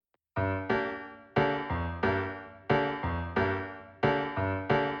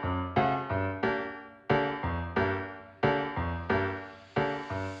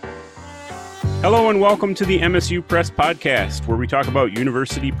Hello and welcome to the MSU Press Podcast, where we talk about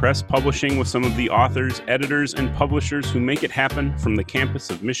university press publishing with some of the authors, editors, and publishers who make it happen from the campus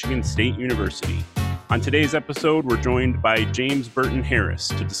of Michigan State University. On today's episode, we're joined by James Burton Harris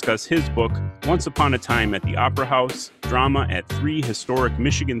to discuss his book, Once Upon a Time at the Opera House, Drama at Three Historic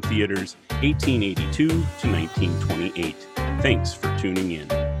Michigan Theaters, 1882 to 1928. Thanks for tuning in.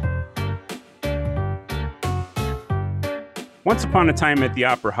 Once Upon a Time at the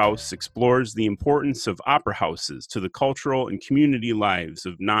Opera House explores the importance of opera houses to the cultural and community lives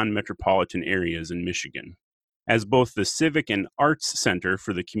of non-metropolitan areas in Michigan. As both the civic and arts center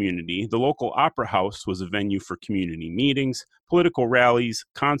for the community, the local opera house was a venue for community meetings, political rallies,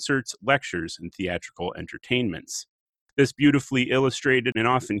 concerts, lectures, and theatrical entertainments. This beautifully illustrated and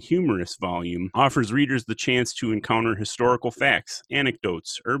often humorous volume offers readers the chance to encounter historical facts,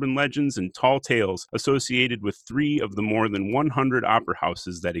 anecdotes, urban legends, and tall tales associated with three of the more than 100 opera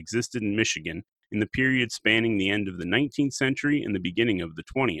houses that existed in Michigan in the period spanning the end of the 19th century and the beginning of the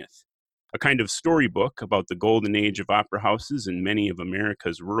 20th. A kind of storybook about the golden age of opera houses in many of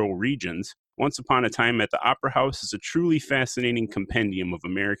America's rural regions, Once Upon a Time at the Opera House is a truly fascinating compendium of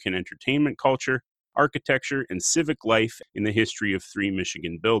American entertainment culture, architecture, and civic life in the history of three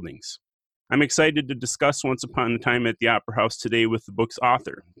Michigan buildings. I'm excited to discuss Once Upon a Time at the Opera House today with the book's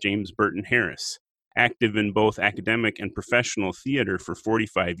author, James Burton Harris. Active in both academic and professional theater for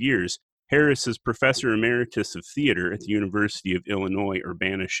 45 years, Harris is Professor Emeritus of Theater at the University of Illinois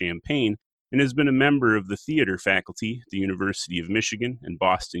Urbana-Champaign and has been a member of the theater faculty at the University of Michigan and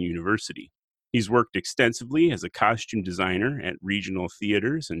Boston University. He's worked extensively as a costume designer at regional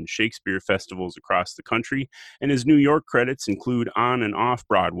theaters and Shakespeare festivals across the country, and his New York credits include on and off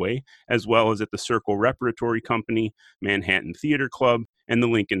Broadway, as well as at the Circle Repertory Company, Manhattan Theater Club, and the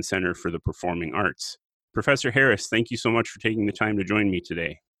Lincoln Center for the Performing Arts. Professor Harris, thank you so much for taking the time to join me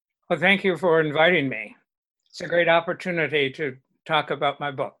today. Well, thank you for inviting me. It's a great opportunity to talk about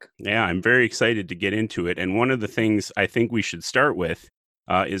my book. Yeah, I'm very excited to get into it. And one of the things I think we should start with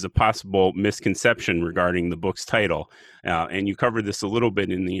is a possible misconception regarding the book's title. And you covered this a little bit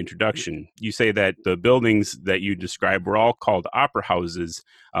in the introduction. You say that the buildings that you describe were all called opera houses,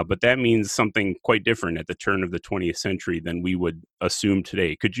 but that means something quite different at the turn of the 20th century than we would assume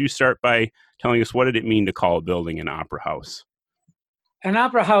today. Could you start by telling us what did it mean to call a building an opera house? An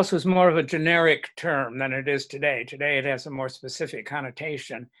opera house was more of a generic term than it is today. Today it has a more specific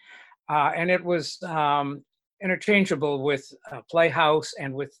connotation. And it was interchangeable with playhouse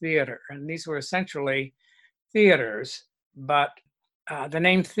and with theater. And these were essentially theaters, but the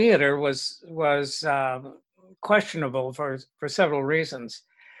name theater was questionable for several reasons.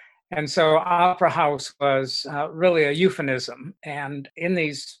 And so opera house was really a euphemism. And in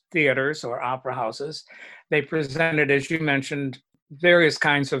these theaters or opera houses, they presented, as you mentioned, various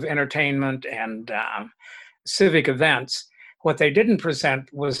kinds of entertainment and civic events. What they didn't present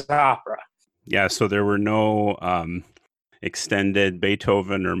was opera. Yeah, so there were no extended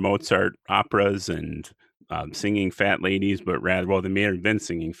Beethoven or Mozart operas and singing fat ladies, but rather, well, they may have been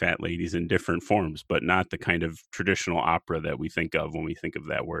singing fat ladies in different forms, but not the kind of traditional opera that we think of when we think of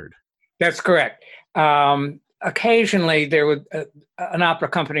that word. That's correct. Occasionally, there would an opera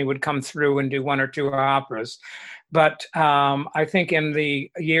company would come through and do one or two operas, but I think in the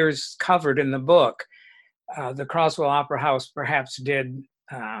years covered in the book, the Croswell Opera House perhaps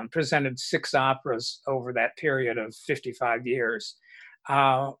presented 6 operas over that period of 55 years.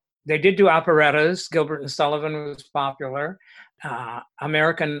 They did do operettas. Gilbert and Sullivan was popular. Other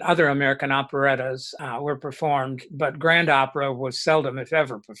American operettas were performed, but grand opera was seldom, if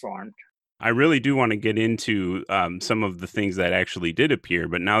ever, performed. I really do want to get into some of the things that actually did appear,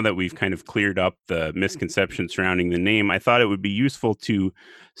 but now that we've kind of cleared up the misconception surrounding the name, I thought it would be useful to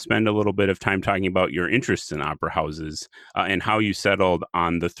spend a little bit of time talking about your interest in opera houses and how you settled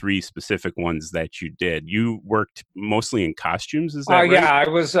on the 3 specific ones that you did. You worked mostly in costumes, is that right? Yeah, I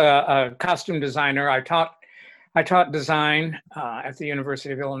was a costume designer. I taught design at the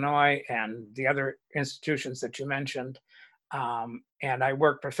University of Illinois and the other institutions that you mentioned. And I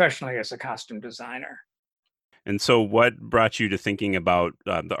worked professionally as a costume designer. And so what brought you to thinking about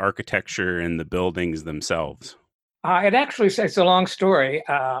the architecture and the buildings themselves? It's a long story,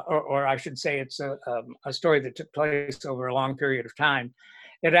 or I should say it's a story that took place over a long period of time.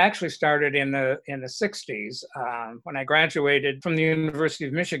 It actually started in the 60s when I graduated from the University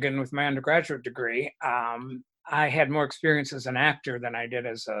of Michigan with my undergraduate degree. I had more experience as an actor than I did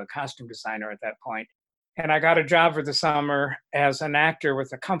as a costume designer at that point. And I got a job for the summer as an actor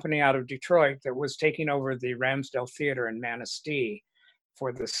with a company out of Detroit that was taking over the Ramsdale Theater in Manistee.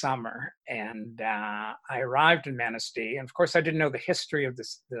 for the summer. And I arrived in Manistee. And of course, I didn't know the history of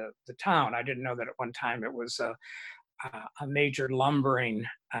the town. I didn't know that at one time it was a major lumbering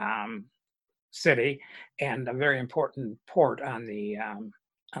city and a very important port on the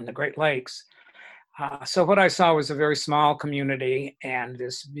Great Lakes. So what I saw was a very small community and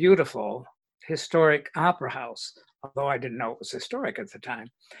this beautiful historic opera house, although I didn't know it was historic at the time.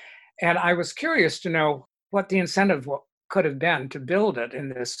 And I was curious to know what the incentive could have been to build it in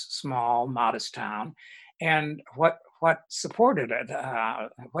this small, modest town, and what supported it,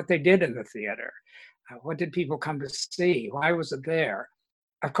 what they did in the theater, what did people come to see, why was it there?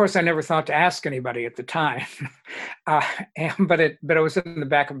 Of course, I never thought to ask anybody at the time, but it was in the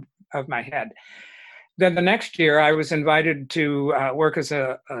back of my head. Then the next year, I was invited to work as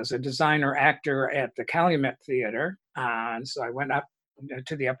a designer actor at the Calumet Theater, and so I went up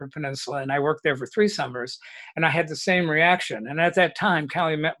to the Upper Peninsula, and I worked there for 3 summers, and I had the same reaction. And at that time,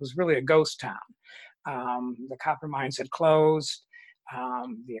 Calumet was really a ghost town. The copper mines had closed.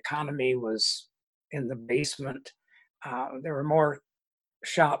 The economy was in the basement. There were more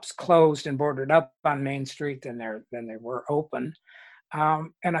shops closed and boarded up on Main Street than they were open.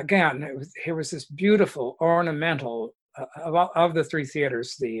 And again, here was this beautiful ornamental, of the 3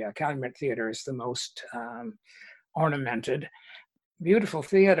 theaters, the Calumet Theater is the most ornamented, beautiful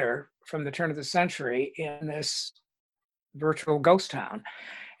theater from the turn of the century in this virtual ghost town.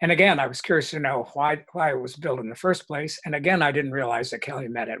 And again, I was curious to know why it was built in the first place. And again, I didn't realize that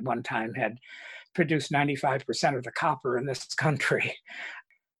Calumet at one time had produced 95% of the copper in this country.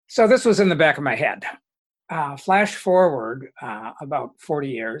 So this was in the back of my head. Flash forward about 40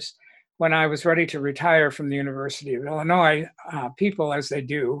 years, when I was ready to retire from the University of Illinois, people, as they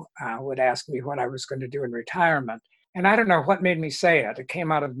do, would ask me what I was going to do in retirement. And I don't know what made me say it. It came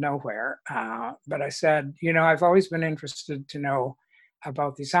out of nowhere. But I said, I've always been interested to know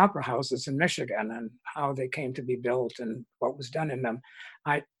about these opera houses in Michigan and how they came to be built and what was done in them.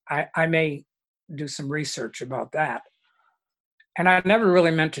 I may do some research about that. And I never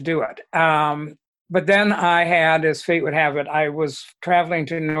really meant to do it. But then I had, as fate would have it, I was traveling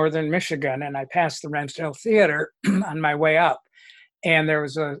to northern Michigan, and I passed the Ramsdale Theater on my way up. And there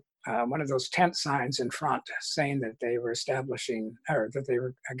was one of those tent signs in front saying that they were establishing, or that they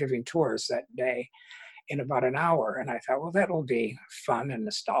were giving tours that day in about an hour. And I thought, well, that'll be fun and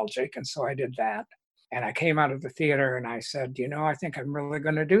nostalgic. And so I did that. And I came out of the theater and I said, I think I'm really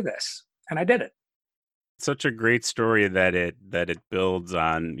going to do this. And I did it. Such a great story that it builds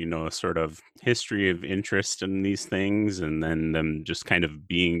on, a sort of history of interest in these things, and then them just kind of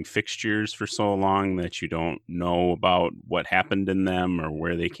being fixtures for so long that you don't know about what happened in them or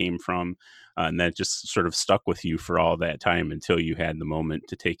where they came from. And that just sort of stuck with you for all that time until you had the moment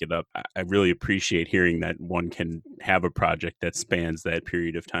to take it up. I really appreciate hearing that one can have a project that spans that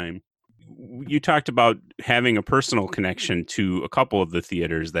period of time. You talked about having a personal connection to a couple of the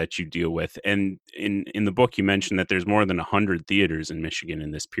theaters that you deal with. And in the book, you mentioned that there's more than 100 theaters in Michigan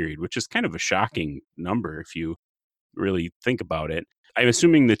in this period, which is kind of a shocking number if you really think about it. I'm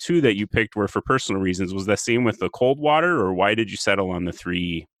assuming the 2 that you picked were for personal reasons. Was that same with the Coldwater, or why did you settle on the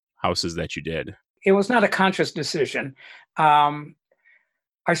 3 houses that you did? It was not a conscious decision.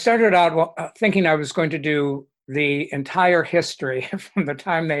 I started out thinking I was going to do the entire history from the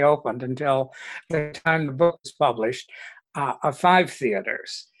time they opened until the time the book was published of 5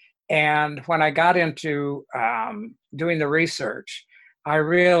 theaters. And when I got into doing the research, I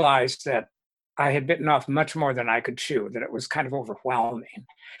realized that I had bitten off much more than I could chew, that it was kind of overwhelming.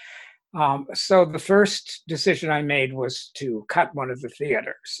 So the first decision I made was to cut one of the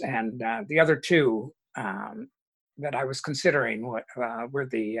theaters, and the other 2 that I was considering were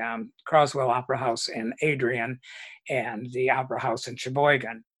the Croswell Opera House in Adrian and the Opera House in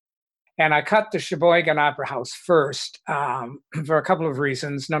Sheboygan. And I cut the Sheboygan Opera House first for a couple of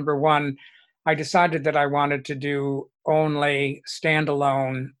reasons. Number one, I decided that I wanted to do only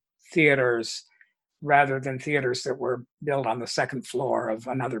standalone theaters rather than theaters that were built on the second floor of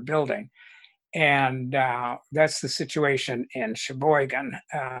another building. And that's the situation in Sheboygan.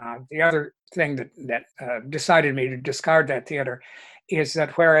 The other thing that decided me to discard that theater is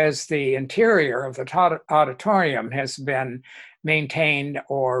that whereas the interior of the auditorium has been maintained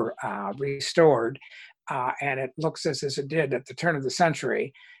or restored, and it looks as it did at the turn of the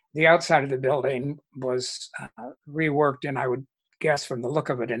century, the outside of the building was reworked, and I would guess from the look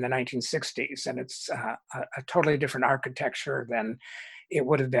of it, in the 1960s. And it's a totally different architecture than it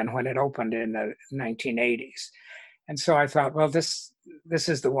would have been when it opened in the 1980s. And so I thought, well, this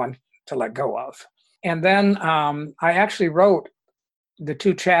is the one to let go of. And then I actually wrote the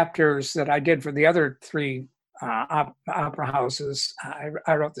 2 chapters that I did for the other 3 opera houses.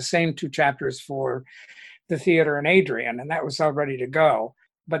 I wrote the same 2 chapters for the theater in Adrian, and that was all ready to go.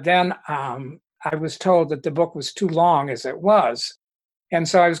 But then I was told that the book was too long as it was. And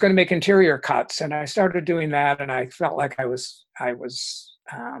so I was going to make interior cuts, and I started doing that, and I felt like I was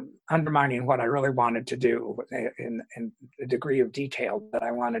undermining what I really wanted to do in the degree of detail that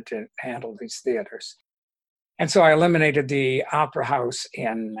I wanted to handle these theaters. And so I eliminated the opera house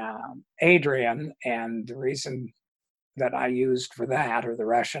in Adrian, and the reason that I used for that, or the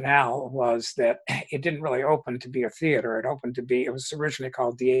rationale, was that it didn't really open to be a theater. It was originally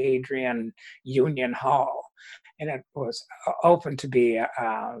called the Adrian Union Hall, and it was open to be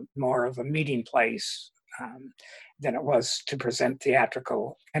more of a meeting place than it was to present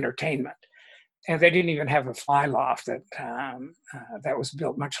theatrical entertainment. And they didn't even have a fly loft that was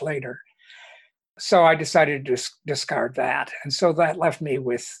built much later. So I decided to discard that. And so that left me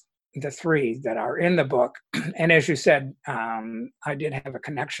with the 3 that are in the book. And as you said, I did have a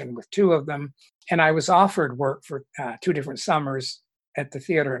connection with 2 of them. And I was offered work for 2 different summers at the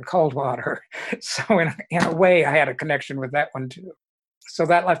theater in Coldwater. So in a way, I had a connection with that one too. So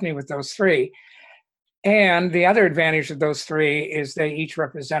that left me with those 3. And the other advantage of those 3 is they each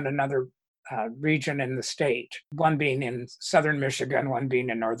represent another region in the state, one being in southern Michigan, one being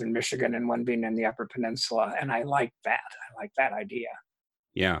in northern Michigan, and one being in the Upper Peninsula. And I like that. I like that idea.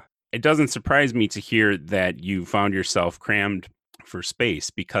 Yeah. It doesn't surprise me to hear that you found yourself crammed for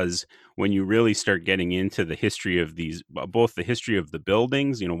space, because when you really start getting into the history of these, both the history of the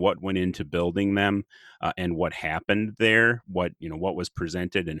buildings, what went into building them, and what happened there, what was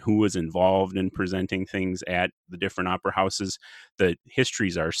presented and who was involved in presenting things at the different opera houses, the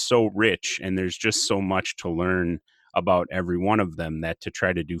histories are so rich, and there's just so much to learn about every one of them, that to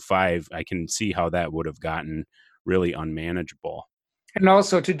try to do 5, I can see how that would have gotten really unmanageable. And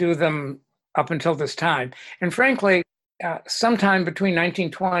also to do them up until this time. And frankly, sometime between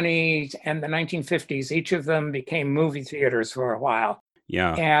 1920s and the 1950s, each of them became movie theaters for a while.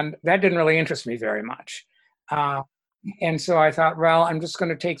 Yeah. And that didn't really interest me very much. And so I thought, well, I'm just going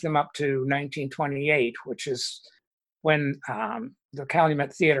to take them up to 1928, which is when the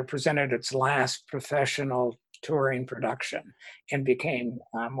Calumet Theater presented its last professional touring production and became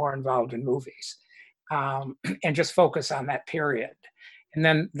more involved in movies, and just focus on that period. And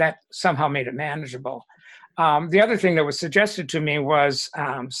then that somehow made it manageable. The other thing that was suggested to me was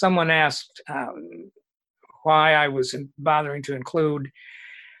someone asked why I was bothering to include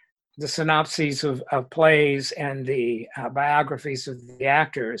the synopses of plays and the biographies of the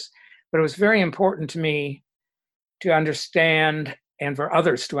actors. But it was very important to me to understand, and for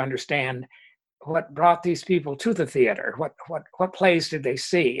others to understand, what brought these people to the theater. What plays did they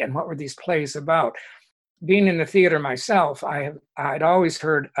see, and what were these plays about? Being in the theater myself, I'd always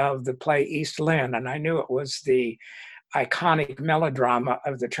heard of the play East Lynne, and I knew it was the iconic melodrama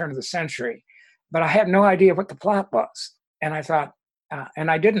of the turn of the century, but I had no idea what the plot was. And I thought,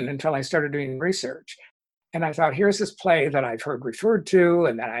 and I didn't until I started doing research. And I thought, here's this play that I've heard referred to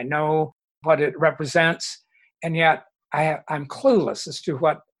and that I know what it represents, and yet I'm clueless as to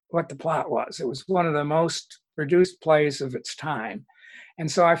what the plot was. It was one of the most produced plays of its time. And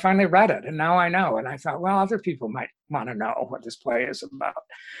so I finally read it, and now I know. And I thought, well, other people might want to know what this play is about.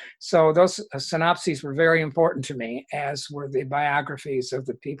 So those synopses were very important to me, as were the biographies of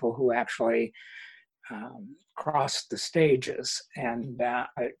the people who actually crossed the stages. And I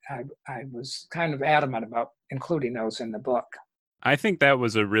was kind of adamant about including those in the book. I think that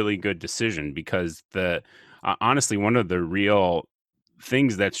was a really good decision, because honestly, one of the real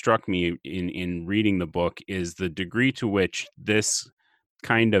things that struck me in reading the book is the degree to which this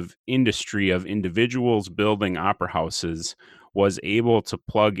kind of industry of individuals building opera houses was able to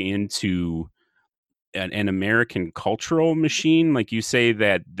plug into an American cultural machine. Like you say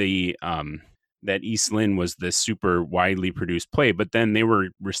that that East Lynne was this super widely produced play, but then they were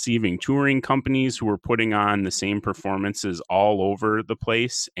receiving touring companies who were putting on the same performances all over the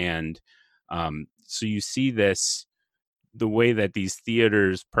place. And so you see the way that these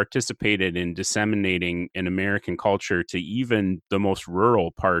theaters participated in disseminating an American culture to even the most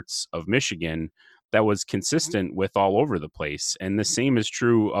rural parts of Michigan, that was consistent with all over the place. And the same is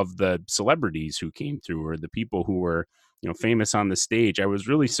true of the celebrities who came through, or the people who were, famous on the stage. I was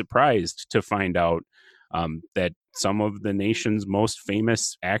really surprised to find out that some of the nation's most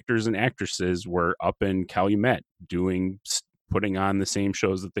famous actors and actresses were up in Calumet putting on the same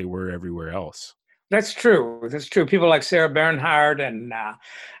shows that they were everywhere else. That's true. That's true. People like Sarah Bernhardt and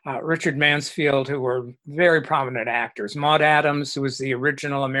Richard Mansfield, who were very prominent actors. Maud Adams, who was the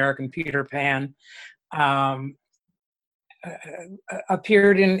original American Peter Pan,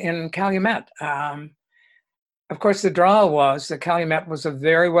 appeared in Calumet. of course, the draw was that Calumet was a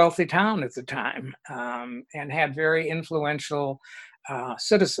very wealthy town at the time, and had very influential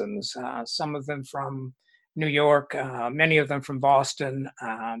citizens, some of them from New York, many of them from Boston.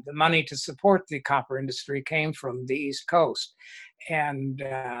 The money to support the copper industry came from the East Coast, and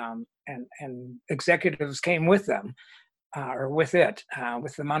executives came with them, or with it,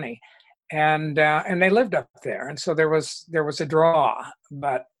 with the money, and they lived up there, and so there was a draw.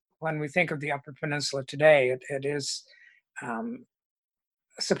 But when we think of the Upper Peninsula today, it is um,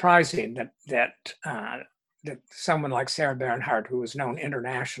 surprising that someone like Sarah Bernhardt, who was known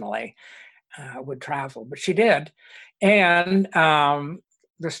internationally, would travel, but she did. And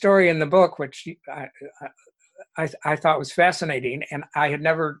the story in the book, which I thought was fascinating, and I had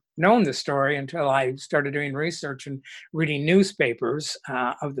never known the story until I started doing research and reading newspapers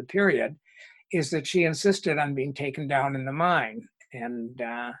of the period, is that she insisted on being taken down in the mine. And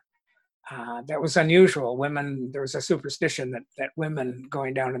that was unusual. Women, there was a superstition that women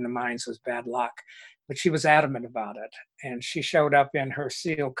going down in the mines was bad luck, but she was adamant about it. And she showed up in her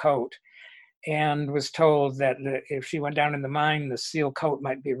seal coat and was told that if she went down in the mine, the seal coat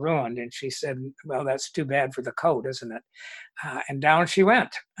might be ruined. And she said, well, that's too bad for the coat, isn't it? And down she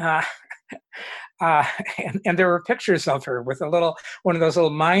went. And there were pictures of her with one of those little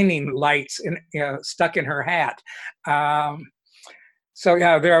mining lights stuck in her hat. So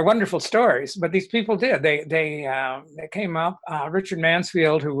yeah, there are wonderful stories, but these people did. They came up. Richard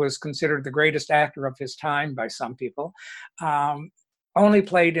Mansfield, who was considered the greatest actor of his time by some people, only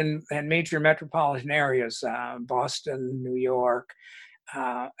played in major metropolitan areas, Boston, New York,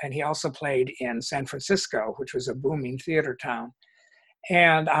 and he also played in San Francisco, which was a booming theater town.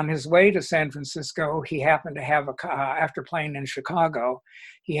 And on his way to San Francisco, he happened to have after playing in Chicago,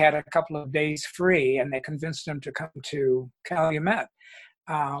 he had a couple of days free, and they convinced him to come to Calumet,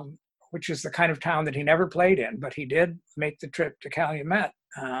 which is the kind of town that he never played in, but he did make the trip to Calumet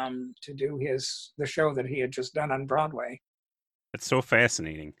to do the show that he had just done on Broadway. That's so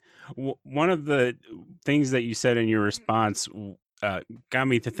fascinating. One of the things that you said in your response got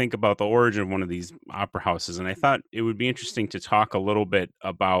me to think about the origin of one of these opera houses, and I thought it would be interesting to talk a little bit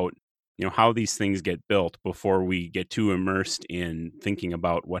about how these things get built before we get too immersed in thinking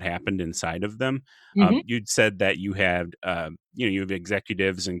about what happened inside of them. Mm-hmm. You'd said that you had you have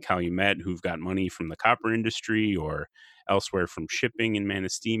executives in Calumet who've got money from the copper industry or elsewhere from shipping in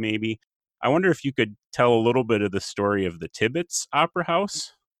Manistee, maybe. I wonder if you could tell a little bit of the story of the Tibbetts Opera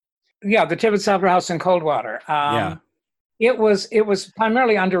House. Yeah, the Tibbetts Opera House in Coldwater. Yeah. It was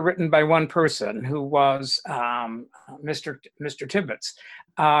primarily underwritten by one person, who was Mr. Tibbetts.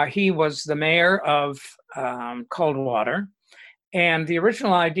 He was the mayor of Coldwater, and the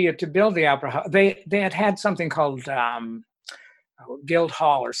original idea to build the opera house, they had something called Guild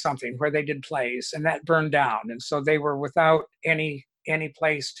Hall or something, where they did plays, and that burned down, and so they were without any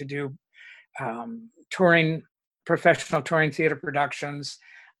place to do professional touring theater productions.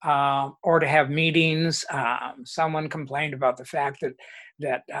 Or to have meetings. Someone complained about the fact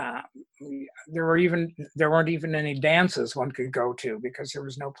that there weren't even any dances one could go to because there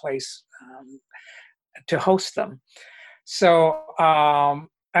was no place to host them. So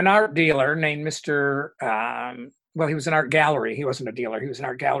an art dealer named Mr. Well, he was an art gallery. He wasn't a dealer. He was an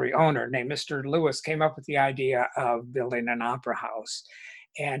art gallery owner named Mr. Lewis, came up with the idea of building an opera house,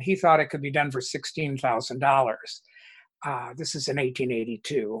 and he thought it could be done for $16,000. This is in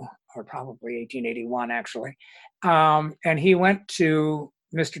 1882, or probably 1881, actually. And he went to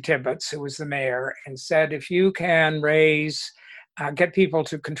Mr. Tibbetts, who was the mayor, and said, if you can get people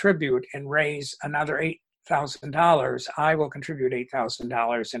to contribute and raise another $8,000, I will contribute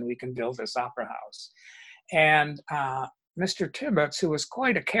 $8,000 and we can build this opera house. And Mr. Tibbetts, who was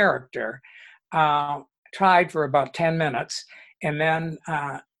quite a character, tried for about 10 minutes and then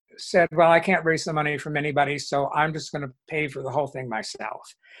said, well, I can't raise the money from anybody, so I'm just going to pay for the whole thing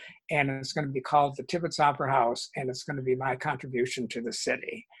myself. And it's going to be called the Tibbetts Opera House, and it's going to be my contribution to the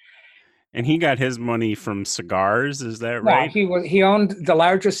city. And he got his money from cigars, is that right? Yeah, he owned the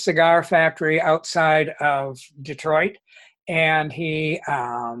largest cigar factory outside of Detroit, and he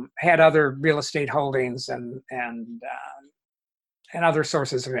had other real estate holdings and other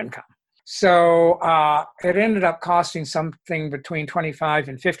sources of income. So it ended up costing something between $25,000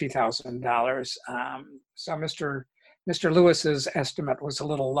 and $50,000. So Mr. Lewis's estimate was a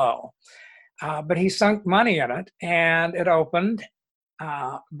little low, but he sunk money in it, and it opened.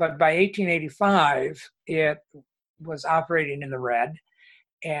 But by 1885, it was operating in the red,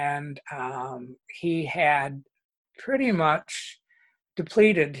 and he had pretty much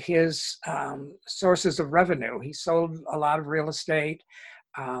depleted his sources of revenue. He sold a lot of real estate.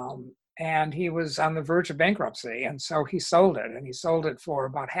 and he was on the verge of bankruptcy. And so he sold it, and he sold it for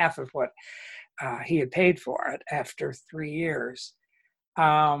about half of what he had paid for it after 3 years.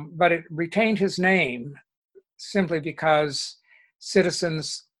 But it retained his name simply because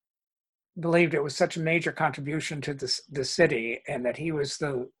citizens believed it was such a major contribution to the city, and that he was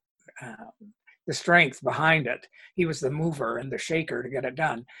the strength behind it. He was the mover and the shaker to get it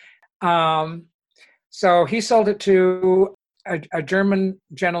done. So he sold it to a German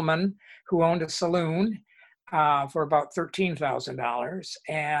gentleman who owned a saloon for about $13,000.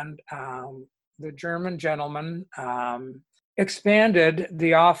 And the German gentleman expanded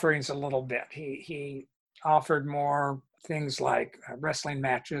the offerings a little bit. He offered more things like wrestling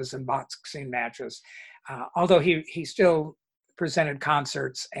matches and boxing matches, although he still presented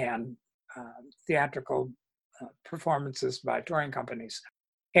concerts and theatrical performances by touring companies.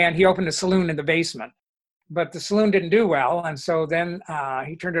 And he opened a saloon in the basement. But the saloon didn't do well, and so then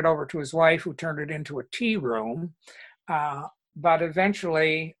he turned it over to his wife, who turned it into a tea room. But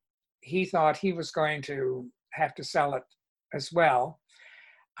eventually, he thought he was going to have to sell it as well.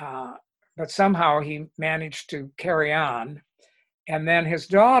 But somehow he managed to carry on. And then his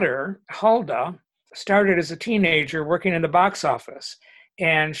daughter, Hulda, started as a teenager working in the box office.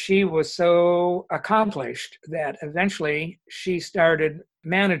 And she was so accomplished that eventually she started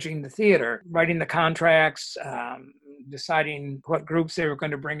managing the theater, writing the contracts, deciding what groups they were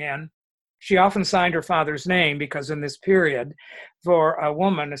going to bring in. She often signed her father's name because in this period, for a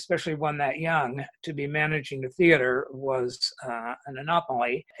woman, especially one that young, to be managing the theater was an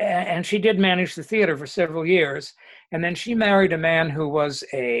anomaly. And she did manage the theater for several years. And then she married a man who was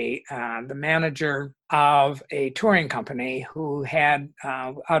the manager of a touring company who had,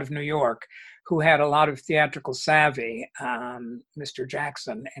 out of New York, who had a lot of theatrical savvy, Mr.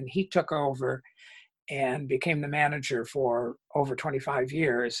 Jackson. And he took over and became the manager for over 25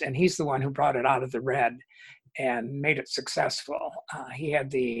 years. And he's the one who brought it out of the red and made it successful. He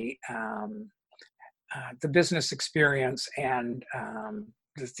had the business experience and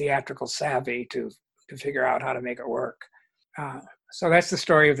the theatrical savvy to figure out how to make it work. So that's the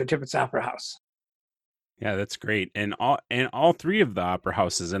story of the Tibbetts Opera House. Yeah, that's great. And all three of the opera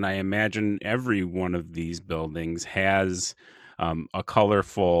houses, and I imagine every one of these buildings has a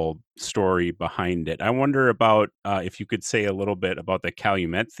colorful story behind it. I wonder about if you could say a little bit about the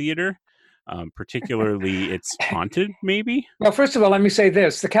Calumet Theater, particularly it's haunted, maybe? Well, first of all, let me say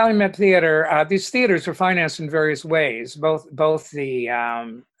this. The Calumet Theater, these theaters were financed in various ways, both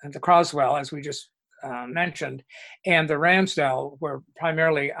the Croswell, as we just mentioned, and the Ramsdell were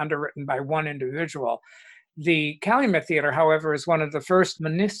primarily underwritten by one individual. The Calumet Theater, however, is one of the first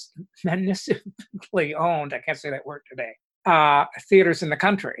municipally owned, I can't say that word today, theaters in the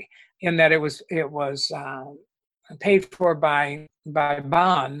country, in that it was paid for by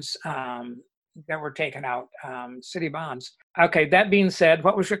bonds that were taken out, city bonds. Okay, that being said,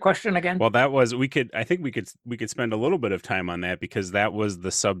 what was your question again? Well, I think we could spend a little bit of time on that, because that was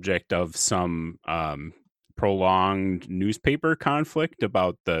the subject of some prolonged newspaper conflict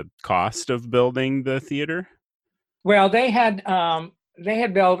about the cost of building the theater. Well, they had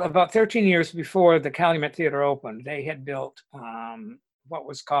built about 13 years before the Calumet Theater opened. They had built what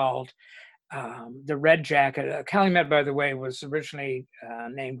was called the Red Jacket. Calumet, by the way, was originally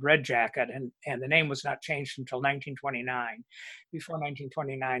named Red Jacket, and the name was not changed until 1929. Before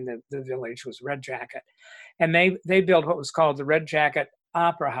 1929, the village was Red Jacket. And they built what was called the Red Jacket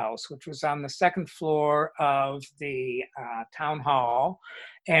Opera House, which was on the second floor of the town hall.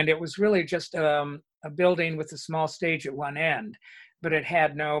 And it was really just a building with a small stage at one end, but it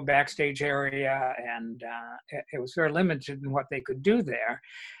had no backstage area, and it was very limited in what they could do there.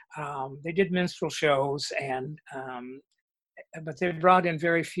 They did minstrel shows, but they brought in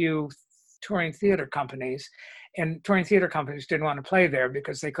very few touring theater companies, and touring theater companies didn't want to play there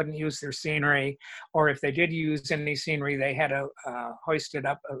because they couldn't use their scenery, or if they did use any scenery, they had to hoist it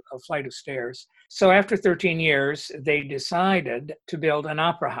up a flight of stairs. So after 13 years, they decided to build an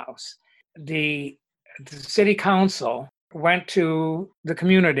opera house. The city council went to the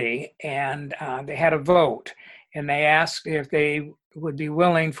community, and they had a vote, and they asked if they would be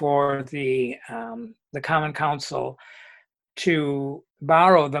willing for the Common Council to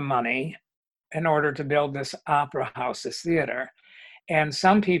borrow the money in order to build this opera house, this theater. And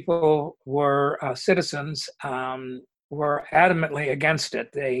some people were citizens were adamantly against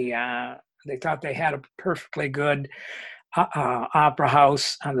it. They thought they had a perfectly good opera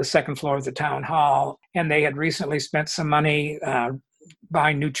house on the second floor of the town hall, and they had recently spent some money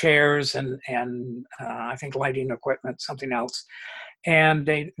buying new chairs and I think lighting equipment, something else. And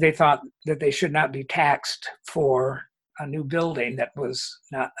they thought that they should not be taxed for a new building that was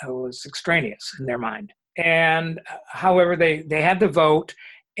not was extraneous in their mind. And however, they had the vote,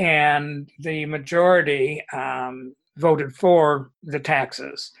 and the majority voted for the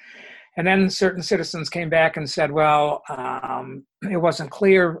taxes. And then certain citizens came back and said, well, it wasn't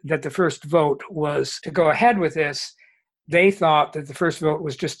clear that the first vote was to go ahead with this. They thought that the first vote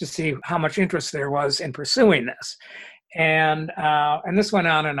was just to see how much interest there was in pursuing this. And this went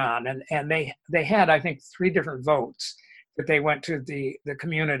on. And they had, I think, 3 different votes that they went to the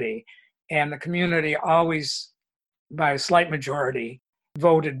community. And the community always, by a slight majority,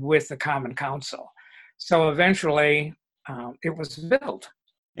 voted with the Common Council. So eventually it was built.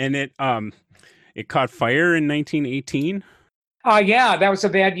 And it caught fire in 1918? Yeah, that was a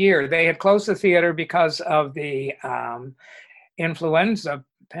bad year. They had closed the theater because of the influenza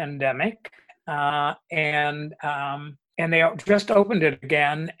pandemic. And they just opened it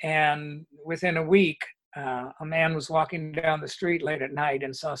again. And within a week, a man was walking down the street late at night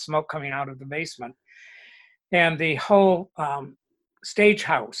and saw smoke coming out of the basement. And the whole stage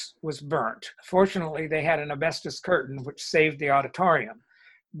house was burnt. Fortunately, they had an asbestos curtain, which saved the auditorium.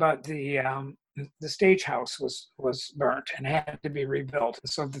 But the stage house was burnt and had to be rebuilt.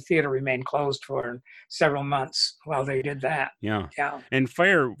 So the theater remained closed for several months while they did that. Yeah. And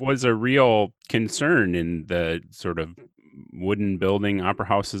fire was a real concern in the sort of wooden building opera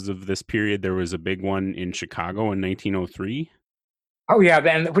houses of this period. There was a big one in Chicago in 1903. Oh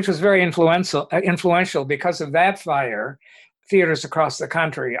yeah, which was very influential because of that fire. Theaters across the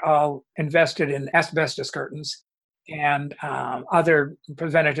country all invested in asbestos curtains and other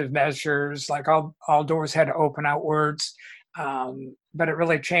preventative measures, like all doors had to open outwards. But it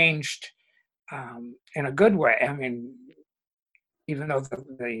really changed in a good way. I mean, even though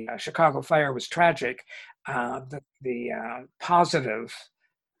the Chicago fire was tragic, the positive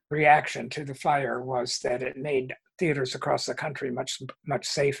reaction to the fire was that it made theaters across the country much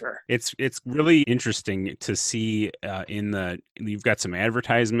safer. It's really interesting to see you've got some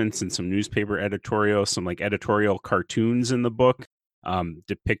advertisements and some newspaper editorials, some like editorial cartoons in the book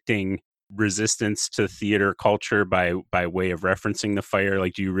depicting resistance to theater culture by way of referencing the fire.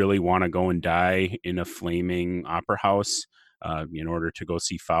 Like, do you really want to go and die in a flaming opera house in order to go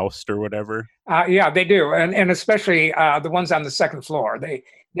see Faust or whatever? Yeah, they do, and especially the ones on the second floor.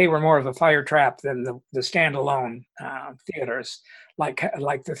 They were more of a fire trap than the standalone theaters, like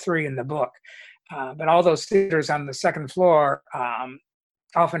the 3 in the book. But all those theaters on the second floor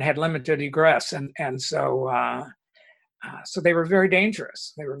often had limited egress, and so they were very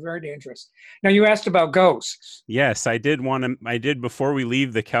dangerous. They were very dangerous. Now, you asked about ghosts. Yes, I did before we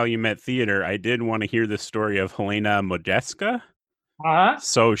leave the Calumet Theater, I did want to hear the story of Helena Modjeska. Uh-huh.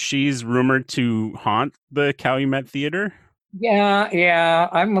 So she's rumored to haunt the Calumet Theater? Yeah.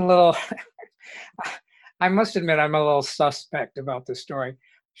 I'm a little, I must admit, I'm a little suspect about this story.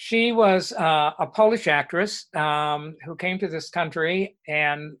 She was a Polish actress who came to this country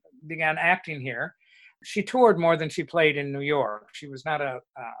and began acting here. She toured more than she played in New York. She was not a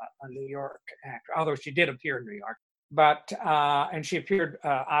New York actor, although she did appear in New York. But and she appeared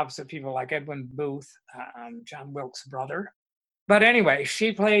opposite people like Edwin Booth, John Wilkes' brother. But anyway,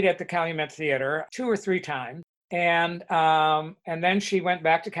 she played at the Calumet Theater 2 or 3 times. And then she went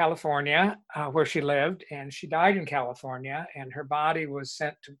back to California, where she lived, and she died in California, and her body was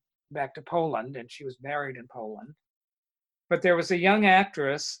sent back to Poland, and she was buried in Poland. But there was a young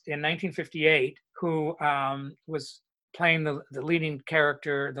actress in 1958 who was playing the leading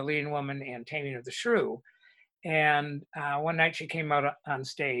character, the leading woman in Taming of the Shrew. And one night she came out on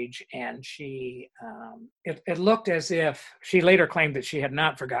stage, and it looked as if, she later claimed that she had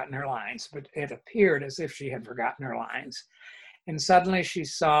not forgotten her lines, but it appeared as if she had forgotten her lines. And suddenly she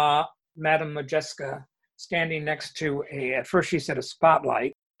saw Madame Modjeska standing next to at first she said a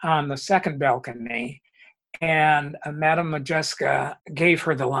spotlight on the second balcony, and Madame Modjeska gave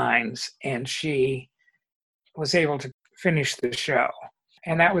her the lines, and she was able to finish the show.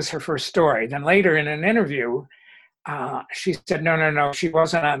 And that was her first story. Then later in an interview, she said, no, she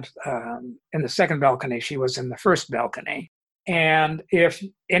wasn't in the second balcony. She was in the first balcony. And if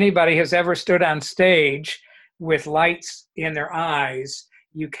anybody has ever stood on stage with lights in their eyes,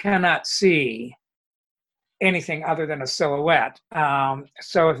 you cannot see anything other than a silhouette.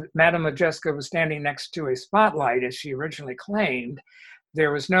 So if Madame Modjeska was standing next to a spotlight, as she originally claimed,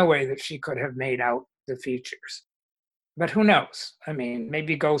 there was no way that she could have made out the features. But who knows? I mean,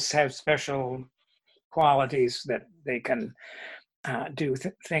 maybe ghosts have special qualities that they can do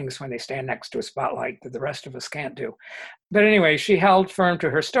things when they stand next to a spotlight that the rest of us can't do. But anyway, she held firm to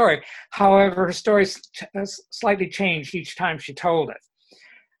her story. However, her story slightly changed each time she told it.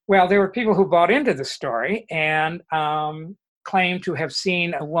 Well, there were people who bought into the story and claimed to have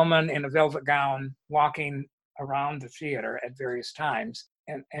seen a woman in a velvet gown walking around the theater at various times,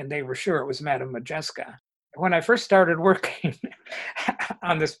 and they were sure it was Madame Modjeska. When I first started working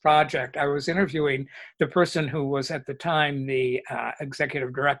on this project, I was interviewing the person who was at the time the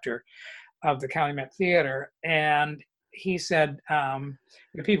executive director of the Calumet Theater, and he said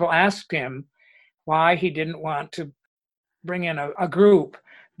the people asked him why he didn't want to bring in a group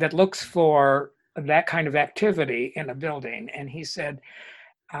that looks for that kind of activity in a building. And he said,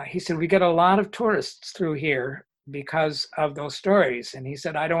 we get a lot of tourists through here because of those stories. And he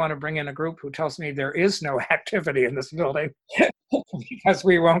said, I don't want to bring in a group who tells me there is no activity in this building because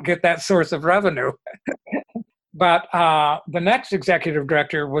we won't get that source of revenue. But the next executive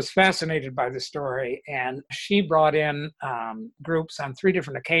director was fascinated by the story, and she brought in groups on 3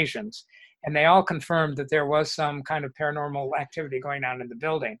 different occasions, and they all confirmed that there was some kind of paranormal activity going on in the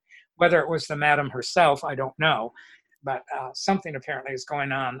building. Whether it was the madam herself, I don't know, but something apparently is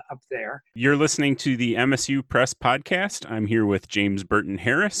going on up there. You're listening to the MSU Press Podcast. I'm here with James Burton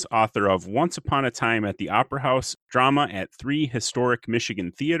Harris, author of Once Upon a Time at the Opera House, drama at 3 historic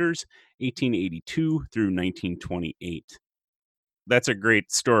Michigan theaters, 1882 through 1928. That's a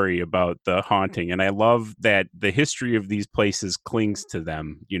great story about the haunting, and I love that the history of these places clings to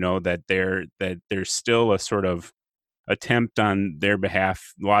them. You know, that there's still a sort of attempt on their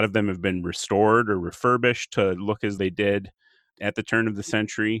behalf. A lot of them have been restored or refurbished to look as they did at the turn of the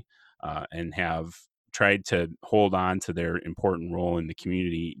century, and have tried to hold on to their important role in the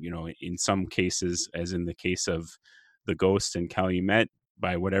community. You know, in some cases, as in the case of the Ghost in Calumet,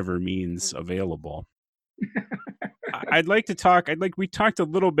 by whatever means available. We talked a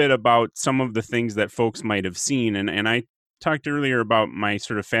little bit about some of the things that folks might have seen. And I talked earlier about my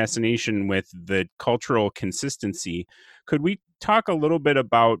sort of fascination with the cultural consistency. Could we talk a little bit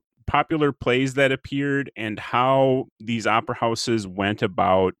about popular plays that appeared and how these opera houses went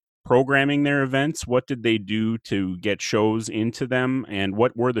about programming their events? What did they do to get shows into them, and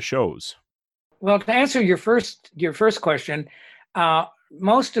what were the shows? Well, to answer your first question,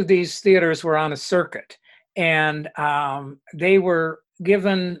 most of these theaters were on a circuit, and they were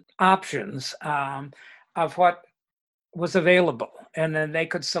given options of what was available, and then they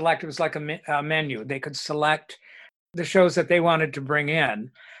could select. It was like a menu. They could select the shows that they wanted to bring in.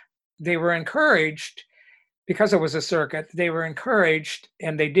 They were encouraged, because it was a circuit, they were encouraged,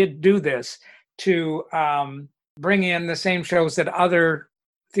 and they did do this, to bring in the same shows that other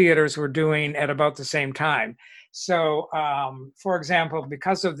theaters were doing at about the same time. So, for example,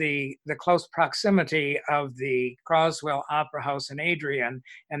 because of the close proximity of the Croswell Opera House in Adrian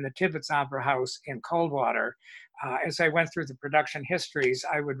and the Tibbetts Opera House in Coldwater, as I went through the production histories,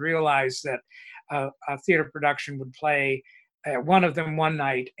 I would realize that a theater production would play one of them one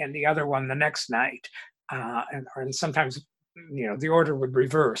night and the other one the next night. And sometimes, you know, the order would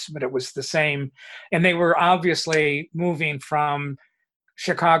reverse, but it was the same. And they were obviously moving from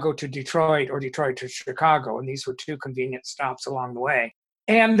Chicago to Detroit or Detroit to Chicago, and these were 2 convenient stops along the way.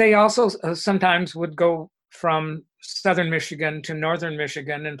 And they also sometimes would go from southern Michigan to northern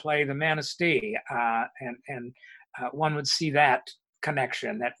Michigan and play the Manistee, and one would see that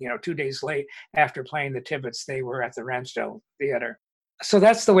connection, that, you know, 2 days late after playing the Tibbetts, they were at the Ramsdell Theater. So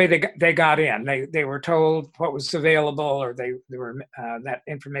that's the way they got in. They were told what was available, or they were that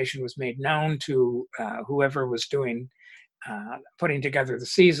information was made known to whoever was doing putting together the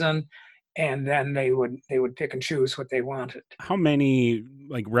season, and then they would pick and choose what they wanted. How many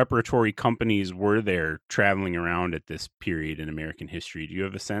like repertory companies were there traveling around at this period in American history? Do you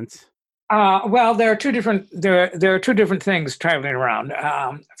have a sense? Well, there are two different things traveling around.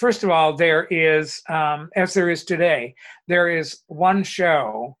 First of all, there is, as there is today, there is one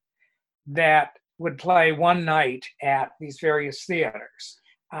show that would play one night at these various theaters.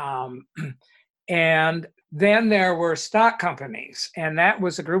 And then there were stock companies, and that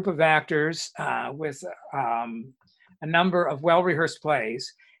was a group of actors with a number of well-rehearsed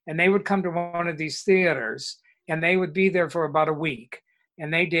plays, and they would come to one of these theaters, and they would be there for about a week.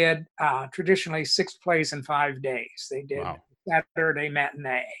 And they did traditionally 6 plays in 5 days. They did Wow. Saturday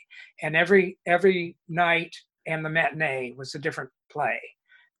matinee, and every night and the matinee was a different play.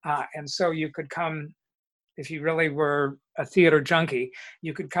 And so you could come, if you really were a theater junkie,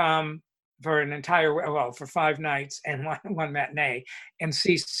 you could come for an entire, well, for 5 nights and one matinee, and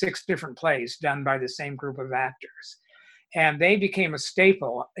see 6 different plays done by the same group of actors. And they became a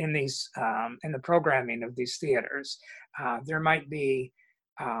staple in these in the programming of these theaters. There might be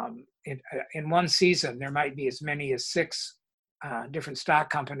in one season there might be as many as 6 different stock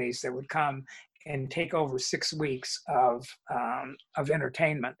companies that would come and take over 6 weeks of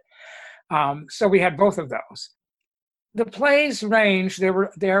entertainment. So we had both of those. The plays range.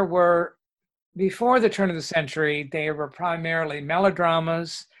 There were before the turn of the century. They were primarily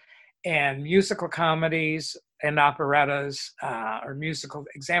melodramas and musical comedies and operettas, or musical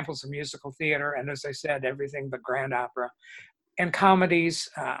examples of musical theater. And as I said, everything but grand opera, and comedies,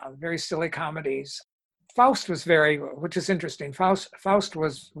 very silly comedies. Faust was which is interesting. Faust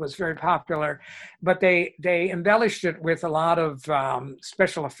was very popular, but they embellished it with a lot of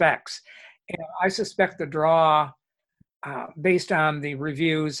special effects. And I suspect the draw, based on the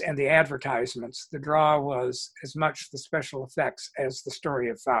reviews and the advertisements, the draw was as much the special effects as the story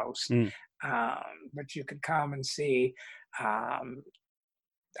of Faust. But you could come and see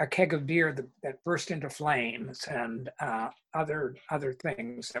a keg of beer that burst into flames, and other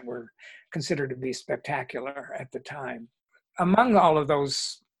things that were considered to be spectacular at the time. Among all of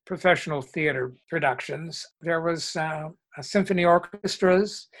those professional theater productions, there was symphony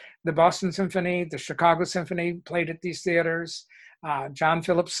orchestras. The Boston Symphony, the Chicago Symphony played at these theaters. John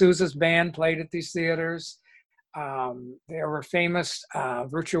Philip Sousa's band played at these theaters. There were famous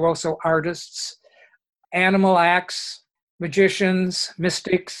virtuoso artists, animal acts, magicians,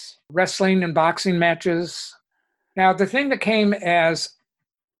 mystics, wrestling and boxing matches. Now, the thing that came as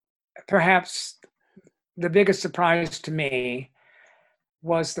perhaps the biggest surprise to me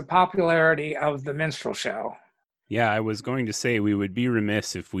was the popularity of the minstrel show. Yeah, I was going to say we would be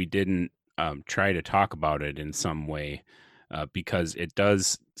remiss if we didn't try to talk about it in some way, because it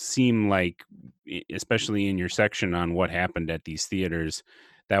does seem like, especially in your section on what happened at these theaters,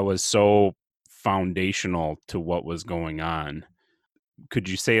 that was so foundational to what was going on. Could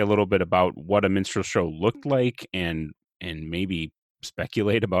you say a little bit about what a minstrel show looked like, and maybe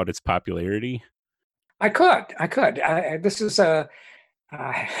speculate about its popularity? I could. This is a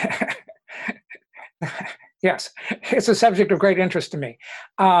yes, it's a subject of great interest to me.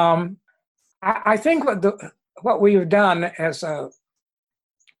 I think what we've done as a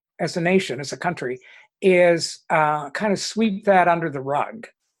nation, as a country, is kind of sweep that under the rug.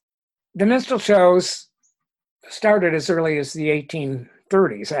 The minstrel shows started as early as the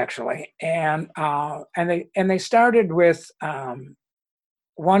 1830s, actually, and they started with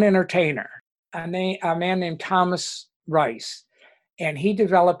one entertainer, a man named Thomas Rice, and he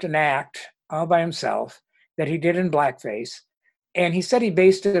developed an act all by himself that he did in blackface. And he said he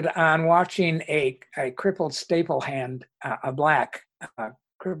based it on watching a crippled staple hand, a black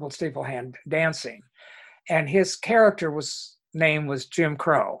crippled staple hand dancing. And his character name was Jim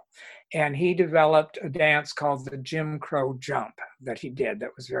Crow. And he developed a dance called the Jim Crow Jump that he did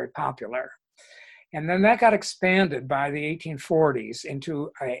that was very popular. And then that got expanded by the 1840s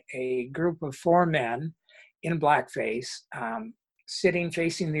into a group of 4 men in blackface, sitting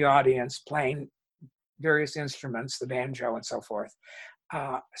facing the audience, playing various instruments, the banjo and so forth,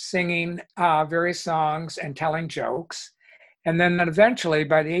 singing various songs and telling jokes. And then eventually,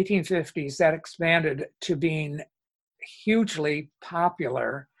 by the 1850s, that expanded to being hugely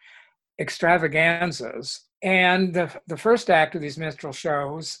popular extravaganzas. And the first act of these minstrel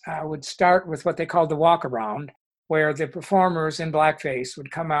shows would start with what they called the walk around, where the performers in blackface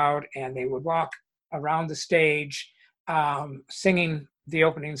would come out and they would walk around the stage, singing the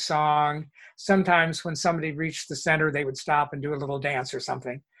opening song. Sometimes when somebody reached the center, they would stop and do a little dance or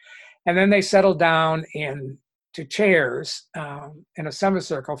something. And then they settled down into chairs in a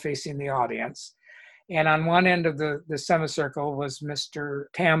semicircle facing the audience. And on one end of the semicircle was Mr.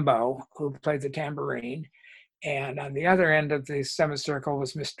 Tambo, who played the tambourine. And on the other end of the semicircle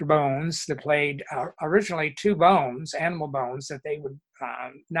was Mr. Bones, that played originally 2 bones, animal bones, that they would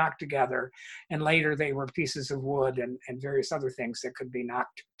knock together. And later they were pieces of wood and various other things that could be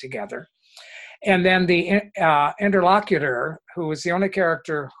knocked together. And then the interlocutor, who was the only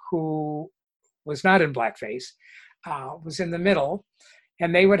character who was not in blackface, was in the middle.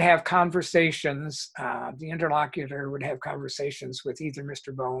 And they would have conversations. The interlocutor would have conversations with either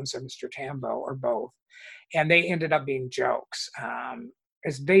Mr. Bones or Mr. Tambo or both. And they ended up being jokes,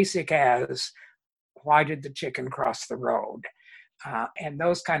 as basic as, why did the chicken cross the road? And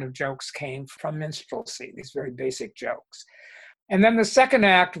those kind of jokes came from minstrelsy, these very basic jokes. And then the second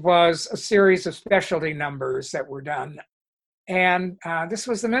act was a series of specialty numbers that were done. And this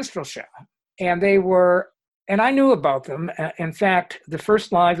was the minstrel show. And and I knew about them. In fact, the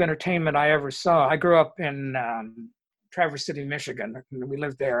first live entertainment I ever saw, I grew up in Traverse City, Michigan. We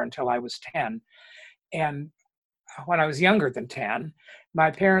lived there until I was 10. And when I was younger than 10,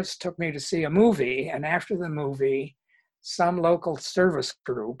 my parents took me to see a movie. And after the movie, some local service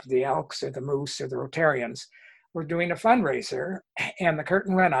group, the Elks or the Moose or the Rotarians, were doing a fundraiser, and the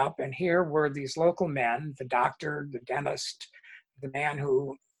curtain went up, and here were these local men, the doctor, the dentist, the man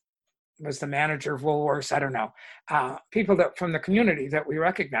who was the manager of Woolworths, I don't know, people that from the community that we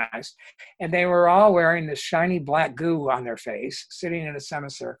recognized. And they were all wearing this shiny black goo on their face, sitting in a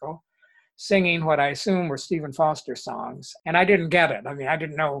semicircle, singing what I assume were Stephen Foster songs. And I didn't get it. I mean, I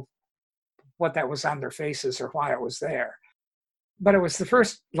didn't know what that was on their faces or why it was there. But it was the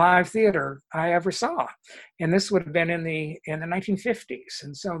first live theater I ever saw. And this would have been in the 1950s.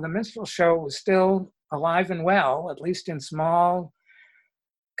 And so the minstrel show was still alive and well, at least in small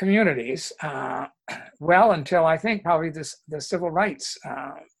communities, well until I think probably the civil rights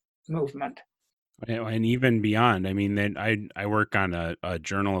movement. And even beyond. I mean, then I work on a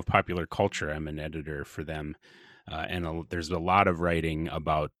journal of popular culture. I'm an editor for them. And there's a lot of writing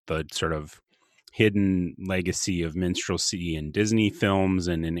about the sort of hidden legacy of minstrelsy in Disney films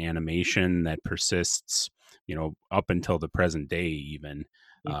and in animation that persists, up until the present day, even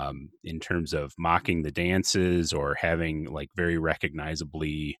in terms of mocking the dances or having like very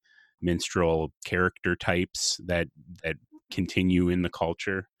recognizably minstrel character types that continue in the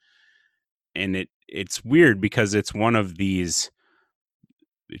culture. And it's weird because it's one of these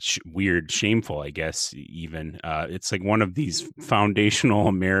weird, shameful, I guess, even it's like one of these foundational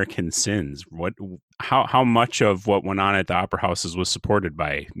American sins. How much of what went on at the opera houses was supported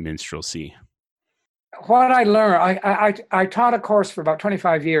by minstrelsy? What I learned, I taught a course for about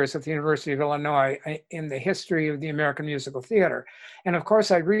 25 years at the University of Illinois in the history of the American musical theater. And of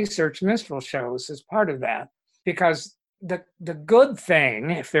course, I researched minstrel shows as part of that, because the good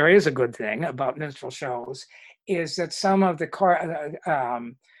thing, if there is a good thing about minstrel shows, is that some of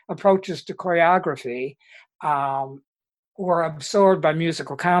the approaches to choreography were absorbed by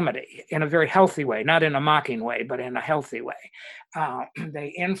musical comedy in a very healthy way, not in a mocking way, but in a healthy way.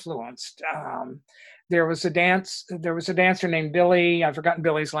 They influenced. There was a dancer named Billy, I've forgotten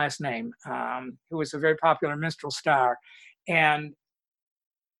Billy's last name, who was a very popular minstrel star, and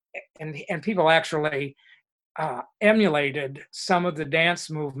people actually emulated some of the dance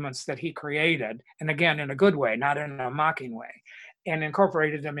movements that he created, and again, in a good way, not in a mocking way, and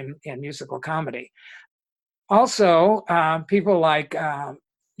incorporated them in musical comedy. Also, people like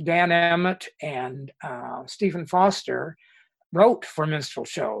Dan Emmett and Stephen Foster wrote for minstrel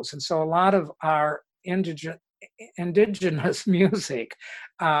shows, and so a lot of our indigenous music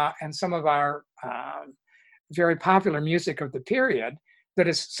and some of our very popular music of the period, that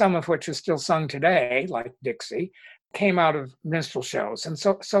is some of which is still sung today, like Dixie, came out of minstrel shows. And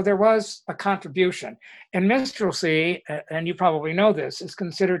so there was a contribution. And minstrelsy, and you probably know this, is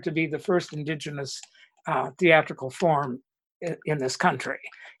considered to be the first indigenous theatrical form in this country.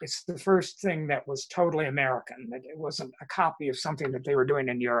 It's the first thing that was totally American, that it wasn't a copy of something that they were doing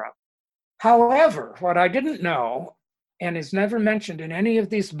in Europe. However, what I didn't know, and is never mentioned in any of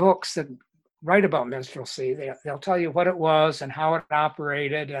these books that write about minstrelsy, they'll tell you what it was and how it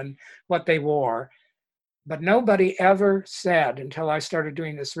operated and what they wore. But nobody ever said, until I started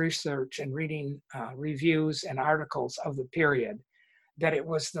doing this research and reading reviews and articles of the period, that it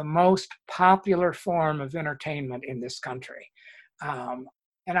was the most popular form of entertainment in this country.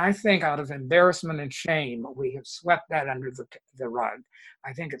 And I think out of embarrassment and shame, we have swept that under the rug.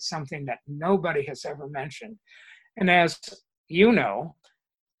 I think it's something that nobody has ever mentioned. And as you know,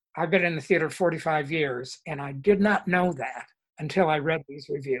 I've been in the theater 45 years, and I did not know that until I read these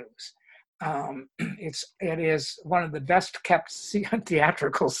reviews. It is one of the best kept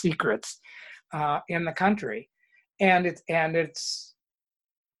theatrical secrets in the country, and it's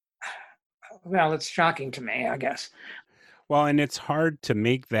shocking to me, I guess. Well, and it's hard to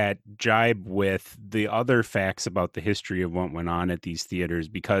make that jibe with the other facts about the history of what went on at these theaters,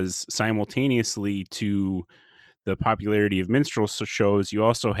 because simultaneously to the popularity of minstrel shows, you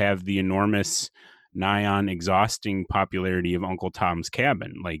also have the enormous, nigh on exhausting popularity of Uncle Tom's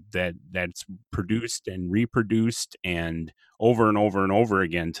Cabin, like that's produced and reproduced and over and over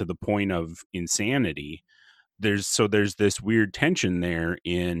again to the point of insanity. There's this weird tension there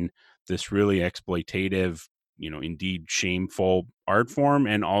in this really exploitative, indeed shameful art form,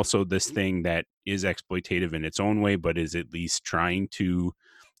 and also this thing that is exploitative in its own way, but is at least trying to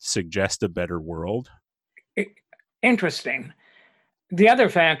suggest a better world. Interesting. The other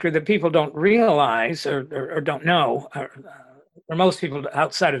factor that people don't realize or don't know, or most people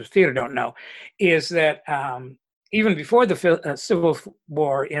outside of the theater don't know, is that even before the Civil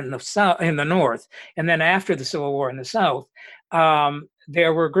War in the North, and then after the Civil War in the South,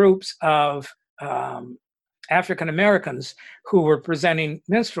 there were groups of African Americans who were presenting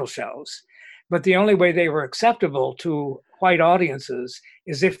minstrel shows. But the only way they were acceptable to white audiences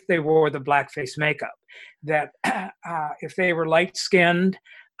as if they wore the blackface makeup. That if they were light skinned,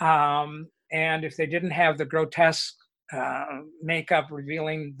 and if they didn't have the grotesque makeup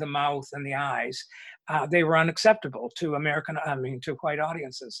revealing the mouth and the eyes, they were unacceptable to to white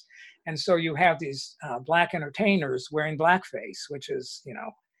audiences. And so you have these black entertainers wearing blackface, which is,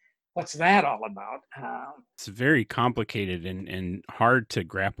 what's that all about? It's very complicated and hard to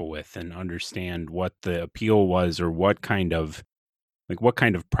grapple with and understand what the appeal was, or what kind of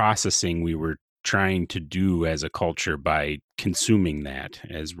processing we were trying to do as a culture by consuming that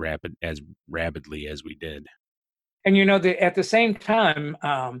as rapidly as we did. And at the same time,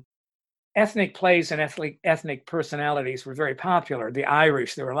 ethnic plays and ethnic personalities were very popular. The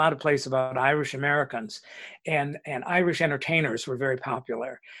Irish, there were a lot of plays about Irish Americans, and Irish entertainers were very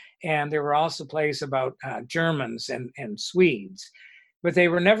popular. And there were also plays about Germans and Swedes, but they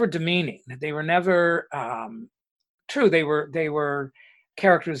were never demeaning. They were never true. They were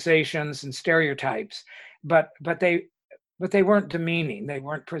characterizations and stereotypes, but they weren't demeaning. They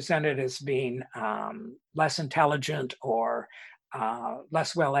weren't presented as being less intelligent or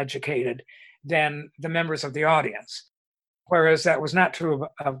less well educated than the members of the audience, whereas that was not true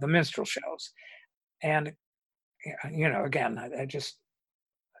of the minstrel shows. And again,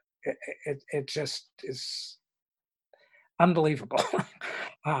 it just is unbelievable.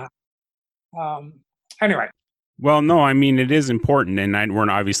 Anyway. Well, no, I mean, it is important, and we're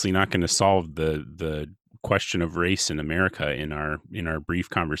obviously not going to solve the question of race in America in our brief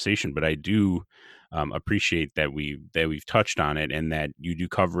conversation, but I do appreciate that we've touched on it, and that you do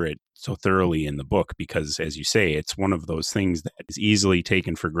cover it so thoroughly in the book, because, as you say, it's one of those things that is easily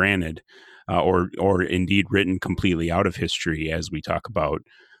taken for granted, or indeed written completely out of history, as we talk about,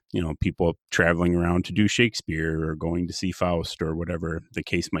 people traveling around to do Shakespeare or going to see Faust or whatever the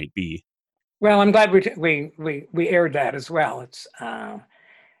case might be. Well, I'm glad we aired that as well. It's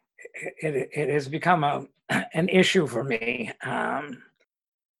it has become an issue for me, that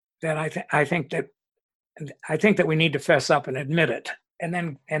I think that we need to fess up and admit it,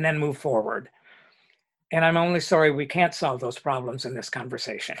 and then move forward. And I'm only sorry we can't solve those problems in this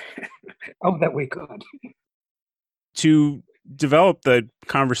conversation. Oh, that we could. To develop the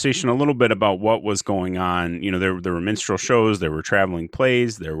conversation a little bit about what was going on, there were minstrel shows, there were traveling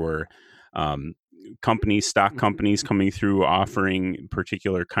plays, there were stock companies coming through offering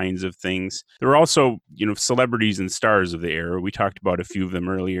particular kinds of things. There were also, celebrities and stars of the era. We talked about a few of them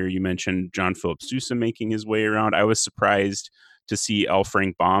earlier. You mentioned John Philip Sousa making his way around. I was surprised to see L.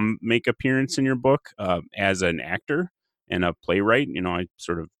 Frank Baum make appearance in your book as an actor and a playwright. I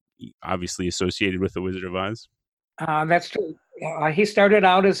sort of obviously associated with The Wizard of Oz. That's true. He started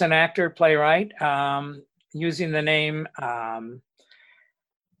out as an actor playwright, using the name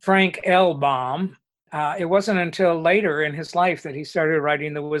Frank L. Baum. It wasn't until later in his life that he started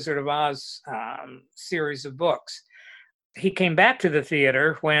writing the Wizard of Oz series of books. He came back to the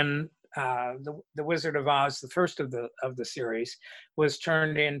theater when the Wizard of Oz, the first of the series, was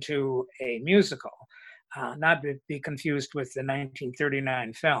turned into a musical, not to be confused with the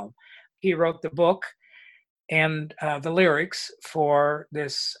 1939 film. He wrote the book and the lyrics for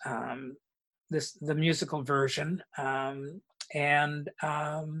this the musical version. And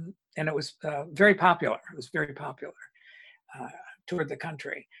it was very popular. It was very popular, toured the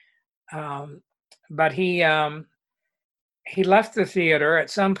country. But he left the theater at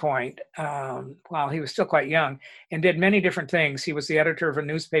some point while he was still quite young, and did many different things. He was the editor of a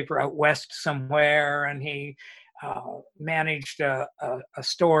newspaper out west somewhere, and he managed a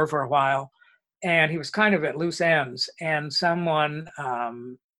store for a while. And he was kind of at loose ends. And someone,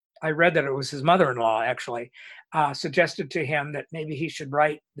 I read that it was his mother-in-law actually, suggested to him that maybe he should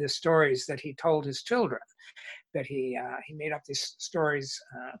write the stories that he told his children. That he made up these stories,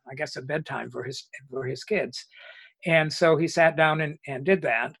 I guess at bedtime for his kids. And so he sat down and did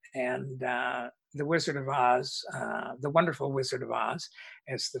that. And The Wizard of Oz, The Wonderful Wizard of Oz,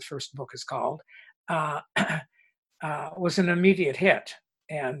 as the first book is called, was an immediate hit.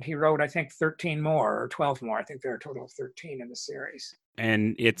 And he wrote, I think, 13 more or 12 more. I think there are a total of 13 in the series.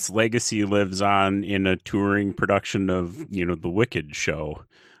 And its legacy lives on in a touring production of, The Wicked show,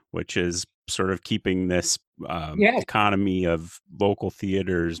 which is sort of keeping this economy of local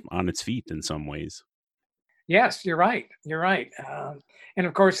theaters on its feet in some ways. Yes, you're right. You're right. And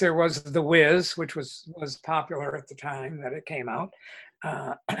of course, there was The Wiz, which was popular at the time that it came out.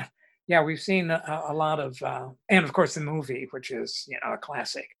 Yeah, we've seen a lot of, and of course the movie, which is a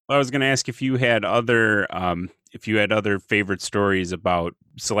classic. I was going to ask if you had other favorite stories about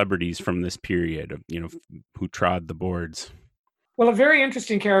celebrities from this period of who trod the boards. Well, a very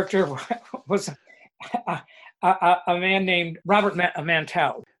interesting character was a man named Robert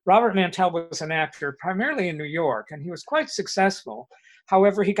Mantell. Robert Mantell was an actor primarily in New York, and he was quite successful.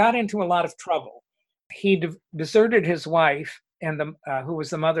 However, he got into a lot of trouble. He deserted his wife, who was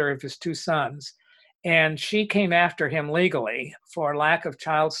the mother of his two sons, and she came after him legally for lack of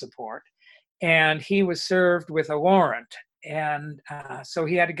child support. And he was served with a warrant, and so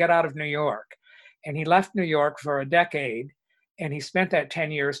he had to get out of New York. And he left New York for a decade, and he spent that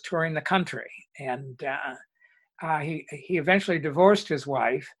 10 years touring the country. And he eventually divorced his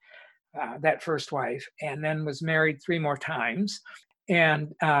wife, that first wife, and then was married 3 more times.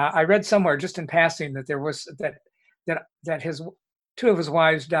 And I read somewhere just in passing that there was that his 2 of his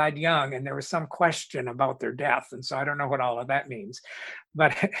wives died young, and there was some question about their death. And so I don't know what all of that means,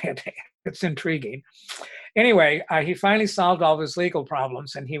 but it's intriguing. Anyway, he finally solved all of his legal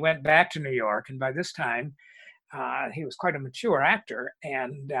problems, and he went back to New York. And by this time, he was quite a mature actor,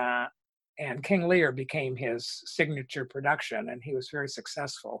 and King Lear became his signature production, and he was very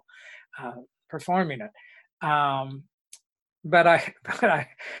successful performing it. But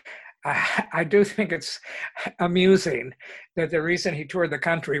I do think it's amusing that the reason he toured the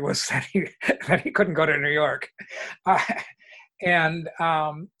country was that he couldn't go to New York. And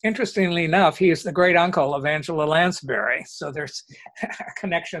interestingly enough, he is the great uncle of Angela Lansbury, so there's a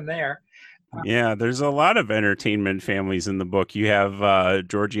connection there. Yeah, there's a lot of entertainment families in the book. You have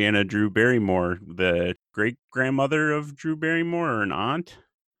Georgiana Drew Barrymore, the great grandmother of Drew Barrymore, or an aunt.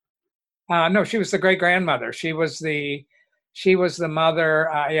 No, she was the great grandmother. She was the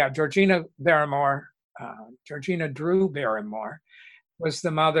mother. Georgina Barrymore, Georgina Drew Barrymore, was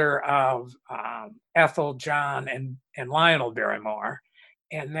the mother of Ethel, John, and Lionel Barrymore,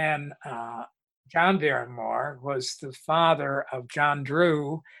 and then John Barrymore was the father of John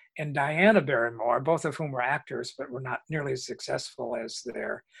Drew and Diana Barrymore, both of whom were actors but were not nearly as successful as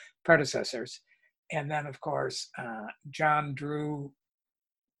their predecessors. And then, of course, John Drew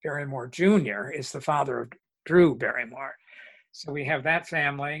Barrymore Jr. is the father of Drew Barrymore. So we have that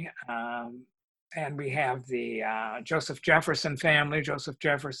family, and we have the Joseph Jefferson family. Joseph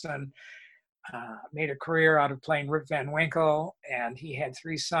Jefferson made a career out of playing Rip Van Winkle, and he had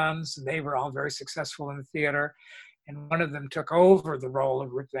 3 sons. They were all very successful in the theater, and one of them took over the role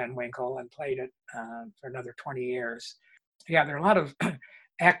of Rip Van Winkle and played it for another 20 years. Yeah, there are a lot of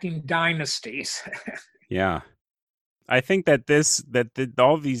acting dynasties. Yeah. I think that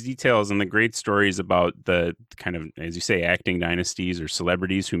all of these details and the great stories about the kind of, as you say, acting dynasties or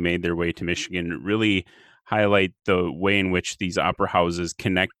celebrities who made their way to Michigan really highlight the way in which these opera houses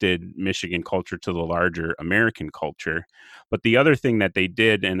connected Michigan culture to the larger American culture. But the other thing that they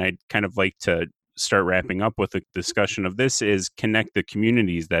did, and I'd kind of like to start wrapping up with a discussion of this, is connect the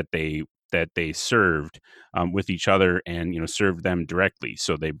communities that they served with each other, and served them directly.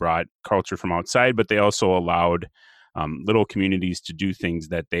 So they brought culture from outside, but they also allowed little communities to do things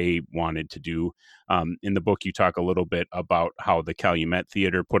that they wanted to do. In the book, you talk a little bit about how the Calumet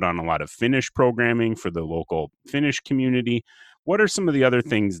Theater put on a lot of Finnish programming for the local Finnish community. What are some of the other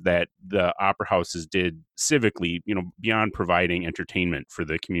things that the opera houses did civically, beyond providing entertainment for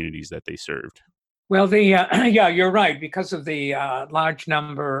the communities that they served? Well, yeah, you're right. Because of the large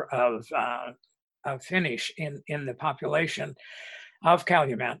number of Finnish in the population of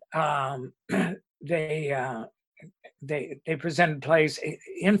Calumet, they presented plays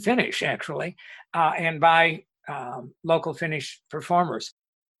in Finnish, actually, and by local Finnish performers.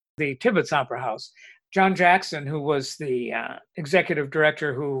 The Tibbets Opera House, John Jackson, who was the executive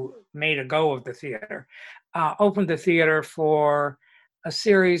director who made a go of the theater, opened the theater for a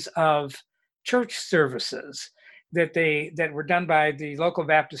series of church services that were done by the local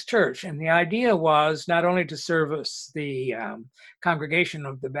Baptist church. And the idea was not only to service the congregation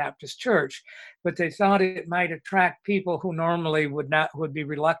of the Baptist church, but they thought it might attract people who normally would be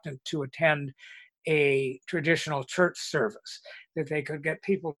reluctant to attend a traditional church service, that they could get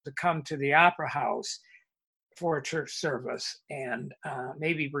people to come to the opera house for a church service and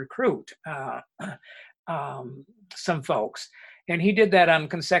maybe recruit some folks. And he did that on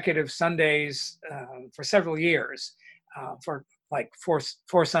consecutive Sundays for several years, for like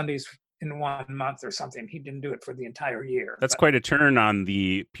four Sundays in 1 month or something. He didn't do it for the entire year. That's quite a turn on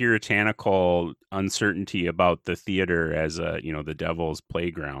the puritanical uncertainty about the theater as the devil's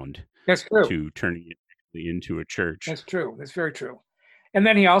playground. That's true. To turning it into a church. That's true. That's very true. And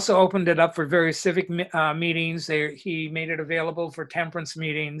then he also opened it up for various civic meetings. He made it available for temperance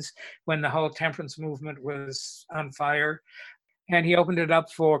meetings when the whole temperance movement was on fire. And he opened it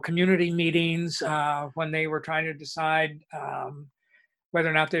up for community meetings when they were trying to decide whether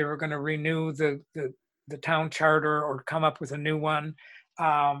or not they were going to renew the town charter or come up with a new one.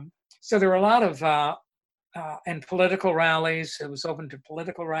 So there were a lot of and political rallies. It was open to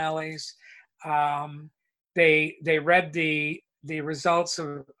political rallies. They read the results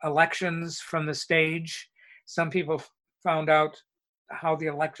of elections from the stage. Some people found out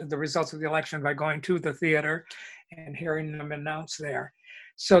the results of the election by going to the theater and hearing them announced there.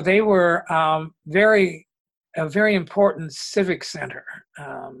 So they were a very important civic center.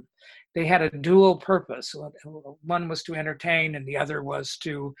 They had a dual purpose. One was to entertain, and the other was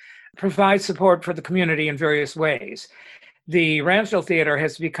to provide support for the community in various ways. The Ramsdell Theater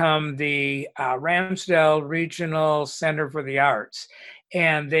has become the Ramsdell Regional Center for the Arts,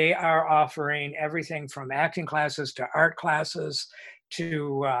 and they are offering everything from acting classes to art classes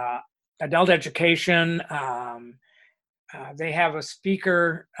to adult education. They have a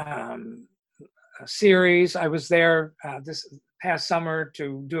speaker series. I was there this past summer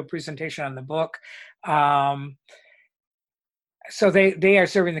to do a presentation on the book. So they are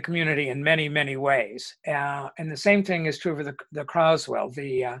serving the community in many, many ways. And the same thing is true for the Croswell.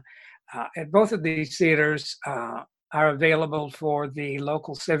 At both of these theaters are available for the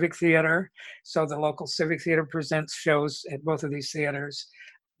local civic theater. So the local civic theater presents shows at both of these theaters.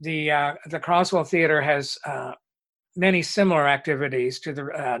 The Croswell Theater has many similar activities to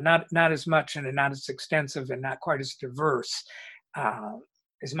the not as much and not as extensive and not quite as diverse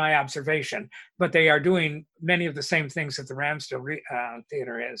is my observation, but they are doing many of the same things that the Ramsdell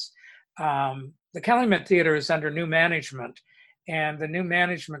Theater is. The Calumet Theater is under new management, and the new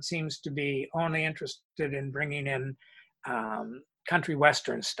management seems to be only interested in bringing in country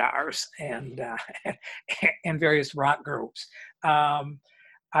western stars and and various rock groups.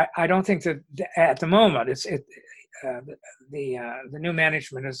 I don't think that at the moment the new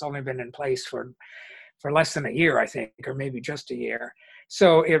management has only been in place for less than a year, I think, or maybe just a year.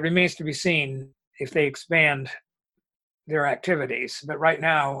 So it remains to be seen if they expand their activities. But right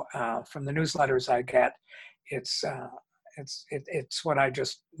now, from the newsletters I get, it's what I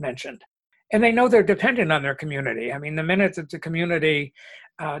just mentioned. And they know they're dependent on their community. I mean, the minute that the community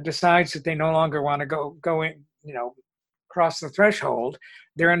decides that they no longer want to go in, cross the threshold,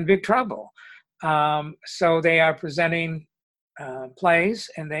 they're in big trouble. So they are presenting plays,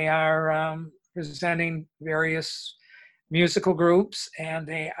 and they are presenting various musical groups, and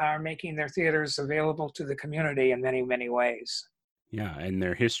they are making their theaters available to the community in many, many ways. Yeah, and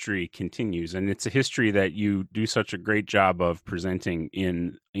their history continues, and it's a history that you do such a great job of presenting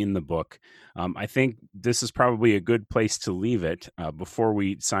in the book. I think this is probably a good place to leave it. Before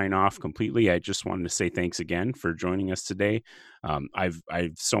we sign off completely, I just wanted to say thanks again for joining us today. I've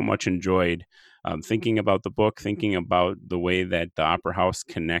so much enjoyed thinking about the book, thinking about the way that the Opera House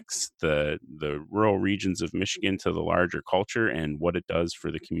connects the rural regions of Michigan to the larger culture and what it does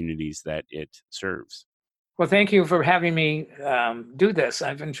for the communities that it serves. Well, thank you for having me do this.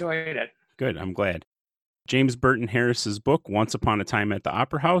 I've enjoyed it. Good. I'm glad. James Burton Harris's book, Once Upon a Time at the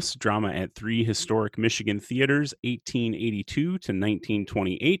Opera House, Drama at Three Historic Michigan Theaters, 1882 to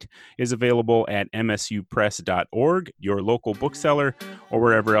 1928, is available at msupress.org, your local bookseller, or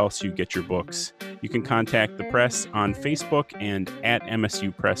wherever else you get your books. You can contact the press on Facebook and at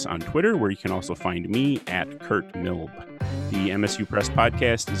MSU Press on Twitter, where you can also find me at Kurt Milb. The MSU Press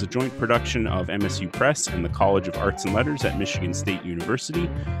podcast is a joint production of MSU Press and the College of Arts and Letters at Michigan State University.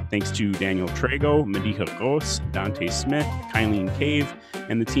 Thanks to Daniel Trago, Mediha Gross, Dante Smith, Kylene Cave,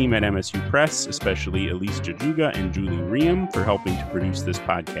 and the team at MSU Press, especially Elise Jajuga and Julie Riem, for helping to produce this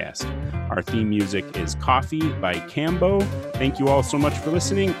podcast. Our theme music is Coffee by Cambo. Thank you all so much for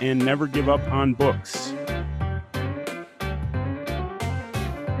listening, and never give up on books.